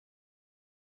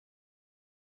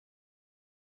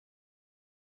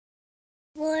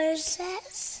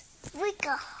Versus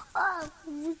Ricko. Oh,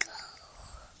 Ricko.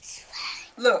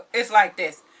 Look, it's like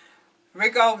this.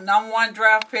 Ricko, #1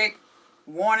 draft pick,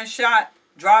 warning shot,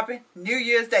 dropping, New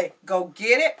Year's Day. Go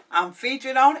get it. I'm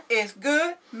featured on it. It's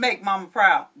good. Make mama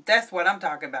proud. That's what I'm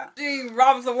talking about. Gene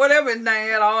Robinson, whatever his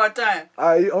name, had a hard time.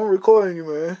 I'm recording you,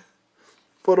 man.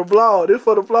 For the blog. This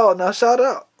for the blog. Now shout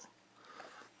out.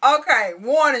 Okay,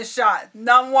 warning shot.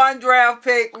 #1 draft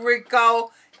pick,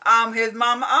 Ricko. I'm his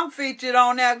mama. I'm featured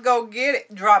on that. Go get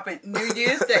it. Dropping New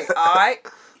Year's Day. All right?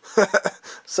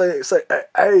 say,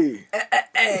 hey.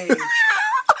 Hey.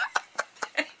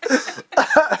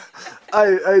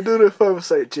 Hey, do this for me.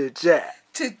 Say, chit-chat.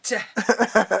 Chit-chat.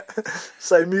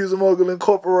 Say, Music Mogul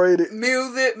Incorporated.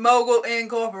 Music Mogul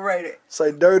Incorporated.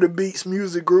 Say, Dirty Beatz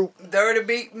Music Group. Dirty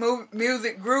Beat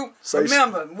Music Group. Say,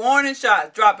 remember, warning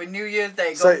shots dropping New Year's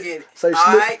Day. Go get it. Say,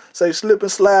 say, Slip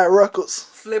and Slide Records.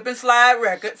 Slip and Slide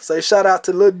Records. Say, shout out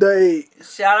to Lil Dave.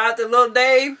 Shout out to Lil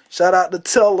Dave. Shout out to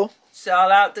Teller.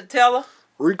 Shout out to Teller.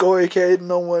 Ricko, a.k.a. the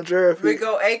 #1 draft pick.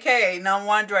 Ricko, a.k.a.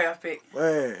 #1 draft pick.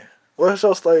 Man, what's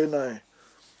your stage name?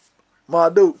 My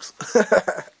Dukes.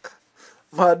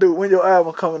 My Duke, when your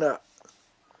album coming out?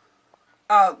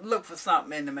 Look for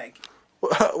something in the making.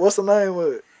 What's the name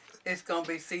of it? It's going to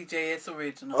be CJS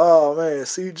Original. Oh, man,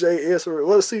 CJS.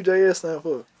 What does CJS stand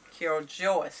for? Carol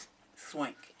Joyce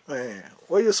Swink. Man,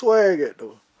 where your swag at,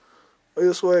 though? Where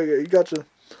your swag at? You got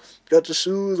your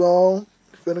shoes on.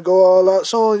 You finna go all out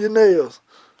showing your nails.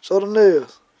 Show the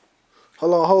nails.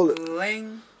 Hold on, hold it.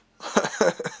 Bling.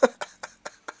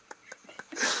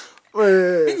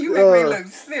 Man, you make me look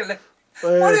silly.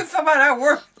 Man. What if somebody I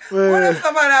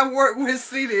work with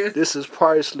see this? This is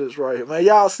priceless right here, man.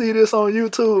 Y'all see this on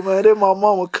YouTube, man. That my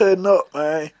mama cutting up,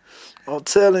 man. I'm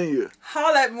telling you.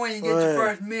 Holler at me when you get your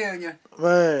first million.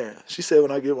 Man, she said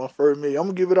when I get my first million, I'm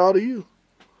gonna give it all to you.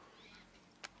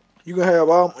 You can have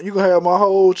my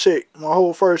whole check, my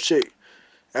whole first check.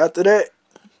 After that,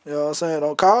 you know what I'm saying?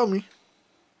 Don't call me.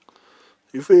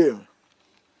 You feel me?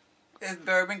 It's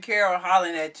Bourbon Carol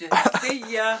hollering at you. See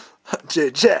ya.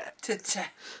 Chit-chat.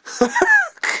 Chit-chat.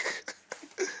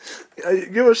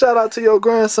 Give a shout out to your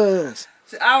grandsons.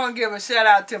 So I want to give a shout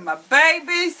out to my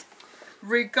babies.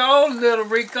 Ricko,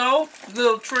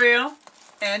 little Trill,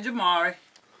 and Jamari.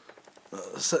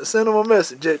 Send them a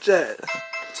message. Chit-chat.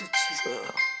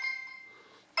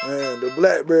 Man, the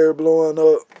Blackberry blowing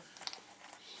up.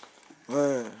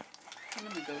 Man.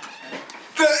 Let me go.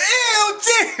 The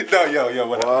LG! No, yo,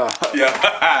 what up? Wow.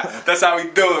 Yeah, that's how we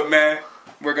do it, man.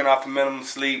 Working off of minimum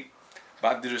sleep.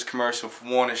 About to do this commercial for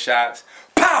warning shots.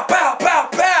 Pow, pow, pow,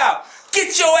 pow!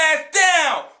 Get your ass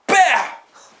down! Pow!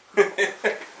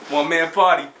 One man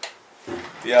party.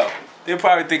 Yo, they're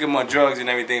probably thinking I'm on drugs and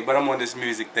everything, but I'm on this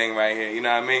music thing right here, you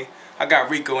know what I mean? I got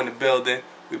Ricko in the building.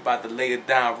 We about to lay it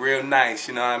down real nice,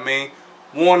 you know what I mean?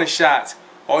 Warning shots.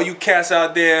 All you cats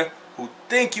out there who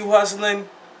think you hustling,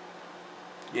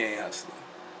 you ain't hustling.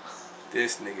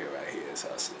 This nigga right here is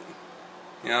hustling.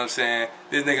 You know what I'm saying?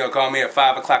 This nigga will call me at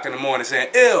 5 o'clock in the morning saying,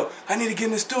 "Ew, I need to get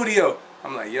in the studio."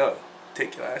 I'm like, yo,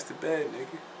 take your ass to bed,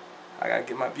 nigga. I gotta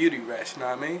get my beauty rest, you know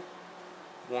what I mean?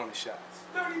 Warning shots.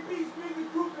 30 Beatz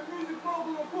Music Group and Music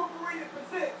Mogul Incorporated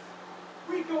presents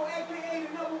Ricko, a.k.a. the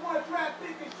 #1 draft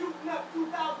pick and shooting up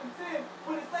 2010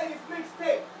 with his latest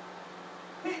mixtape.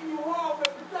 Hitting you hard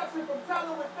with production from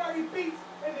Teller with 30 Beatz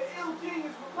and the ill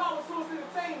genius with PowerSource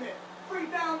Entertainment. Free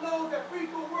downloads at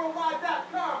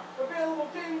RickoWorldwide.com. Available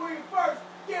January 1st.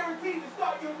 Guaranteed to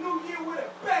start your new year with a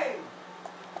bang.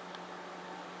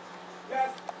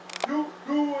 Yes, you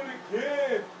do it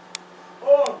again.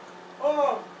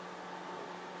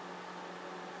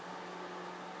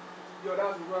 Yo, that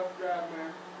was a rough drive,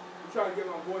 man. I'm trying to get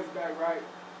my voice back right.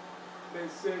 Been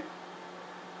sick.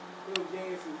 Little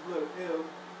genius is a little ill.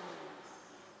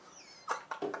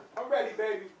 I'm ready,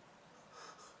 baby.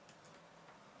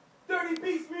 30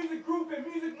 Beatz Music Group and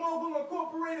Music Mogul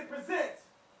Incorporated presents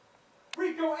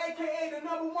Ricko, a.k.a. the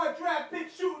 #1 draft pick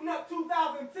shooting up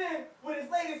 2010 with his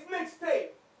latest mixtape.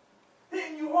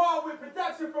 Hitting you hard with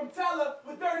production from Teller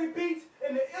with 30 Beatz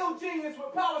and the ill genius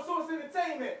with PowerSource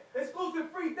Entertainment. Exclusive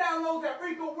free downloads at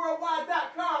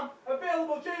RickoWorldwide.com.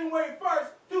 Available January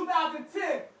 1st,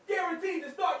 2010. Guaranteed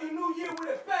to start your new year with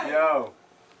a bang. Yo,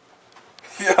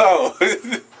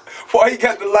 why you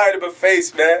got the light up my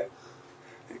face, man?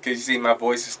 Because you see my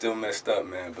voice is still messed up,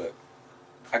 man, but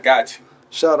I got you.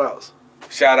 Shout outs.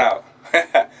 Shout out.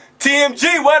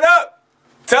 TMG, what up?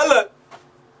 Teller,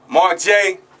 Mark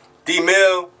J,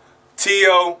 D-Mill,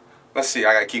 T.O. Let's see,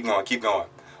 I gotta keep going.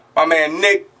 My man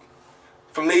Nick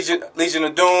from Legion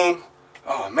of Doom.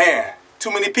 Oh man,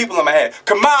 too many people in my head.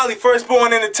 Kamali,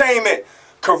 Firstborn Entertainment.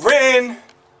 Corinne.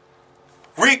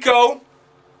 Ricko.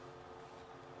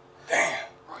 Damn.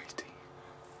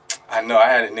 I know, I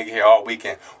had a nigga here all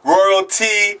weekend.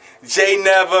 Royalty, J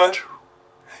Never,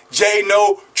 J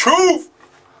No Truth.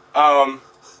 Yo.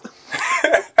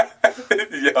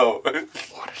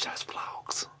 Water Shots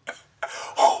Vlogs.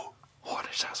 Oh.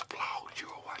 Water Shots Vlogs. You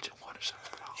are watching Water Shots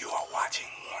Vlogs. You are watching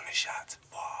Water Shots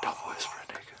Vlogs. Don't whisper,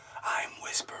 nigga. I'm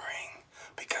whispering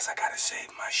because I gotta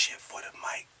save my shit for the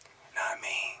mic. Know what I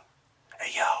mean?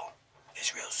 Hey, yo.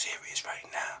 It's real serious right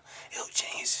now. Ill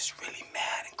Genius is really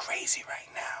mad and crazy right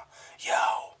now.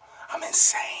 Yo, I'm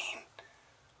insane.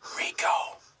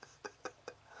 Ricko.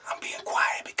 I'm being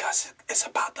quiet because it's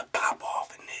about to pop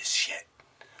off in this shit.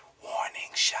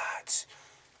 Warning shots.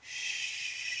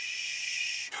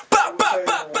 Shh. Bah, bah,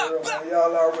 bah, bah, bah.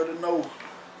 Y'all already know.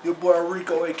 Your boy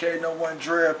Ricko, aka No One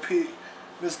Draft Pick.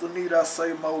 Mr. Need I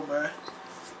Say Mo, man.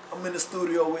 I'm in the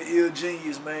studio with Ill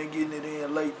Genius, man, getting it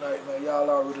in late night, man. Y'all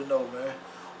already know, man.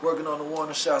 Working on the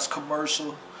Warner Shots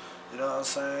commercial, you know what I'm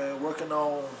saying? Working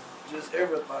on just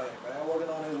everything, man. Working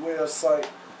on his website.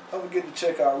 Don't forget to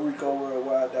check out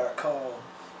RickoWorldwide.com.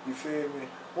 You feel me?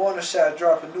 Warner Shot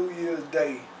dropping New Year's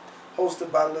Day, hosted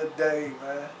by Lil Dave,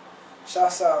 man.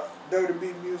 Shouts out Dirty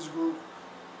Beat Music Group,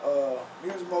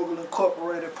 Music Mogul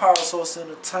Incorporated, PowerSource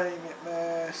Entertainment,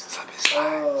 man.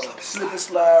 Slip and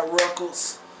Slide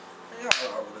Records.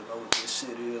 Y'all already know what this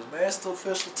shit is, man. It's the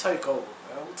official takeover,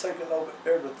 man. We're taking over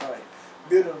everything.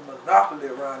 Building a monopoly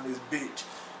around this bitch.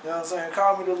 You know what I'm saying?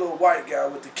 Call me the little white guy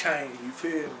with the cane, you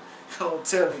feel me? You know what I'm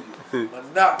telling you?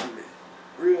 Monopoly.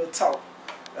 Real talk.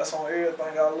 That's on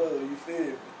everything I love, you feel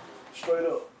me? Straight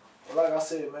up. But like I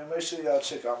said, man, make sure y'all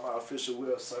check out my official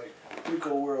website,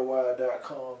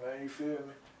 RickoWorldwide.com, man. You feel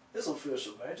me? It's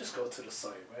official, man. Just go to the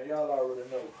site, man. Y'all already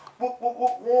know.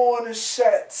 Warning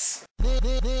shots.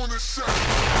 Warning shots.